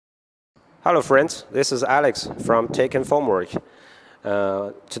Hello friends, this is Alex from TECON Formwork.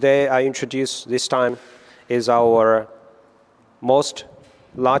 Today I introduce this time is our most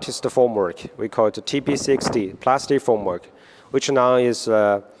largest formwork. We call it TP60 plastic formwork, which now is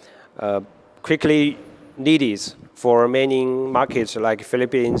quickly needed for many markets like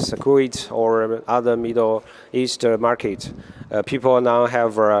Philippines, Kuwait, or other Middle East markets. People now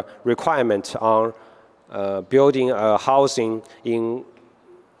have a requirement on building a housing in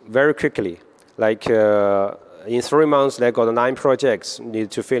very quickly. Like in 3 months, they got 9 projects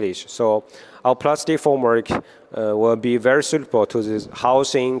need to finish. So our plastic formwork will be very suitable to this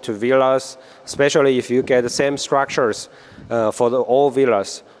housing, to villas, especially if you get the same structures for all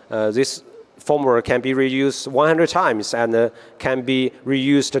villas. This formwork can be reused 100 times and can be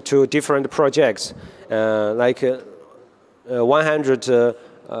reused to different projects, like 100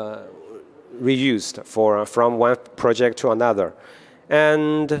 reused from one project to another.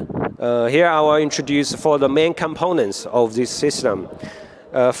 And here I will introduce for the main components of this system.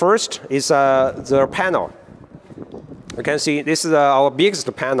 First is the panel. You can see this is our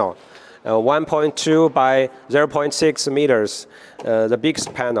biggest panel, 1.2 by 0.6 meters, the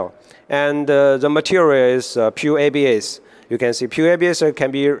biggest panel. And the material is pure ABS. You can see pure ABS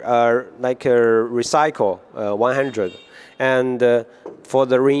can be like a recycle 100. And for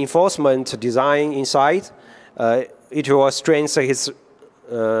the reinforcement design inside, it will strengthen his,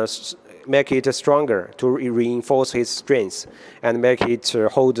 make it stronger to reinforce his strength and make it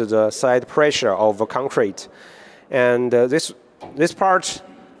hold the side pressure of concrete. And this part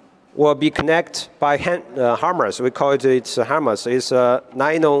will be connected by hammers. We call it hammers. It's a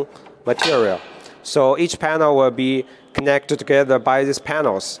nylon material. So each panel will be connected together by these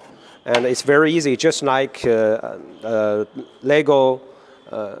panels. And it's very easy, just like Lego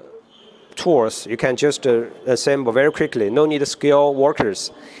tools. You can just assemble very quickly. No need skilled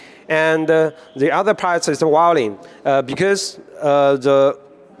workers. And the other part is the welding. Because the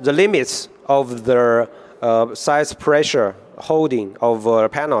limits of the size pressure holding of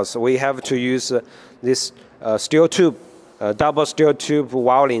panels, we have to use this steel tube, double steel tube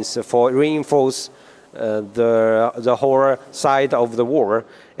weldings for reinforce the whole side of the wall.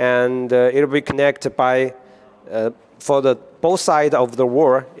 And it will be connected by for the both sides of the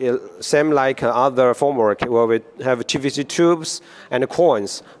wall, same like other formwork, where we have PVC tubes and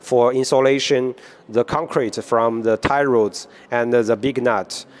coins for insulation, the concrete from the tie rods and the big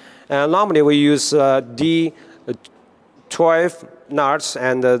nut. Normally we use D12 nuts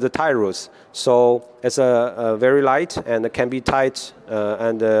and the tie rods. So it's very light and can be tight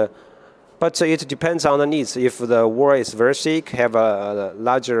but it depends on the needs. If the wall is very thick, have a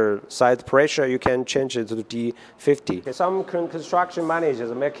larger side pressure, you can change it to D50. Okay, some construction managers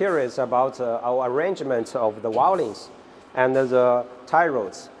are curious about our arrangement of the weldings and the tie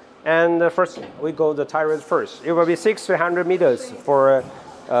rods. And first, we go the tie rods first. It will be 600 meters for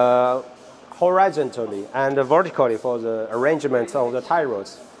horizontally and vertically for the arrangement of the tie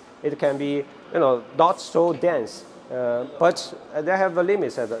rods. It can be, not so dense. But they have a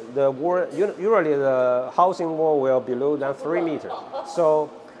limit. The wall, usually the housing wall will be below than 3 meters. So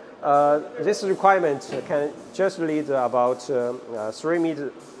this requirement can just lead about 3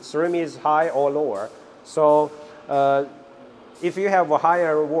 meters high or lower. So if you have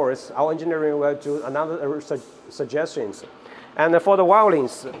higher walls, our engineering will do another suggestions. And for the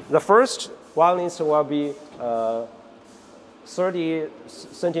weldings, the first weldings will be 30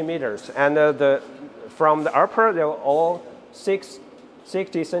 centimeters, and from the upper, they're all 60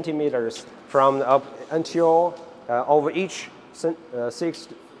 centimeters from the up until over each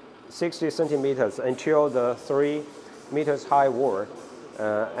 60 centimeters until the 3 meters high wall.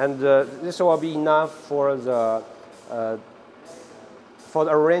 And this will be enough for the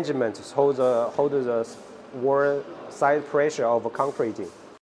arrangement to hold the wall side pressure of concreting.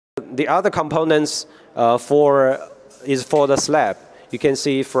 The other components is for the slab. You can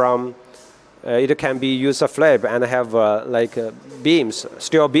see from it can be used a flap and have like beams,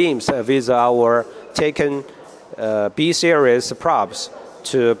 steel beams with our TECON B series props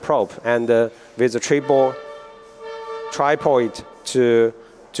to prop and with a tripod to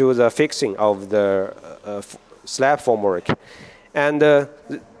do the fixing of the slab formwork. And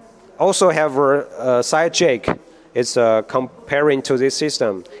also have a side jack. It's comparing to this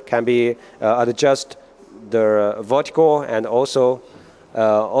system can be adjust the vertical, and also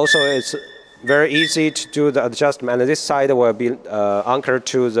it's very easy to do the adjustment, and this side will be anchored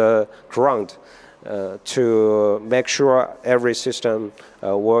to the ground to make sure every system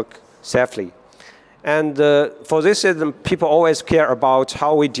work safely. And for this system, people always care about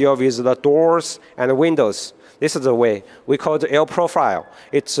how we deal with the doors and windows. This is the way. We call it L profile.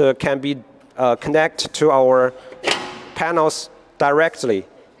 It can be connect to our panels directly.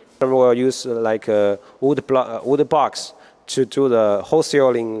 We'll use like a wood box to do the hole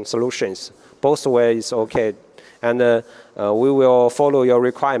sealing solutions. Both ways okay, and we will follow your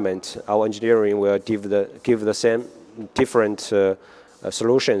requirement. Our engineering will give the same different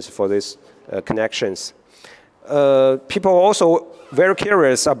solutions for these connections. People are also very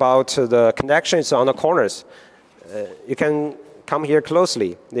curious about the connections on the corners. You can come here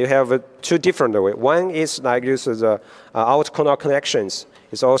closely. They have two different ways. One is like uses the out corner connections.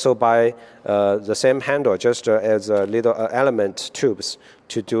 It's also by the same handle, just as a little element tubes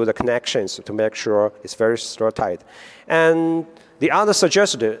to do the connections to make sure it's very store tight. And the other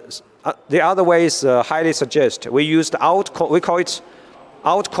way is highly suggest. We use the we call it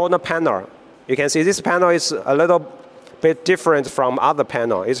out corner panel. You can see this panel is a little bit different from other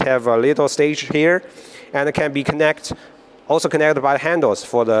panel. It have a little stage here, and it can be also connected by handles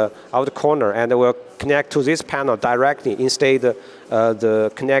for the outer corner, and it will connect to this panel directly instead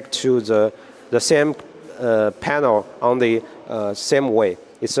the connect to the same panel on the same way.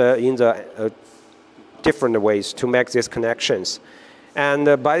 It's in the different ways to make these connections.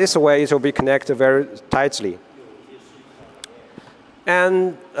 And by this way, it will be connected very tightly.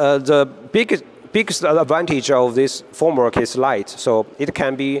 And the biggest advantage of this formwork is light. So it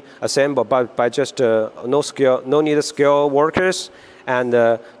can be assembled by just no need skilled workers,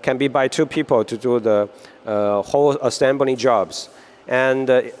 and can be by two people to do the whole assembly jobs.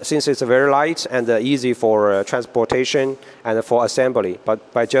 And since it's very light and easy for transportation and for assembly,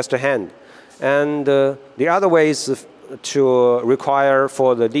 but by just a hand. And the other way is to require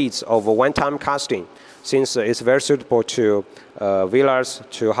for the needs of one-time casting, since it's very suitable to villas,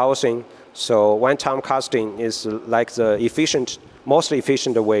 to housing. So one-time casting is like the most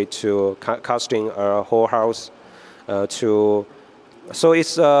efficient way to casting a whole house. So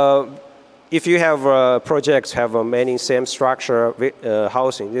it's if you have projects have many same structure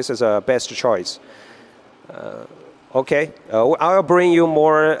housing, this is a best choice. Okay, I'll bring you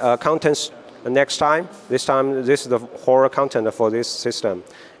more contents next time. This time, this is the whole content for this system.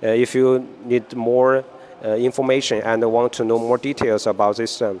 If you need more information and want to know more details about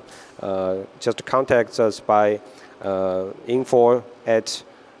this system, just contact us by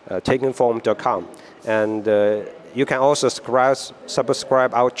info@teconform.com. And you can also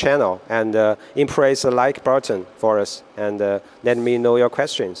subscribe our channel and press the like button for us, and let me know your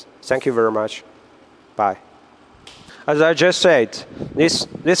questions. Thank you very much. Bye. As I just said, this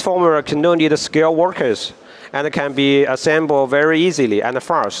formwork no need skilled workers, and it can be assembled very easily and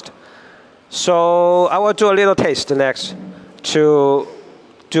fast. So I will do a little test next to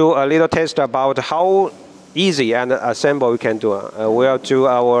do a little test about how easy and assemble we can do. We'll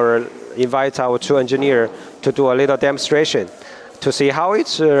invite our two engineers to do a little demonstration to see how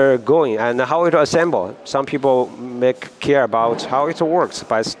it's going and how it assemble. Some people care about how it works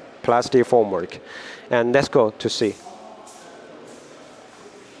by plastic formwork. And let's go to see.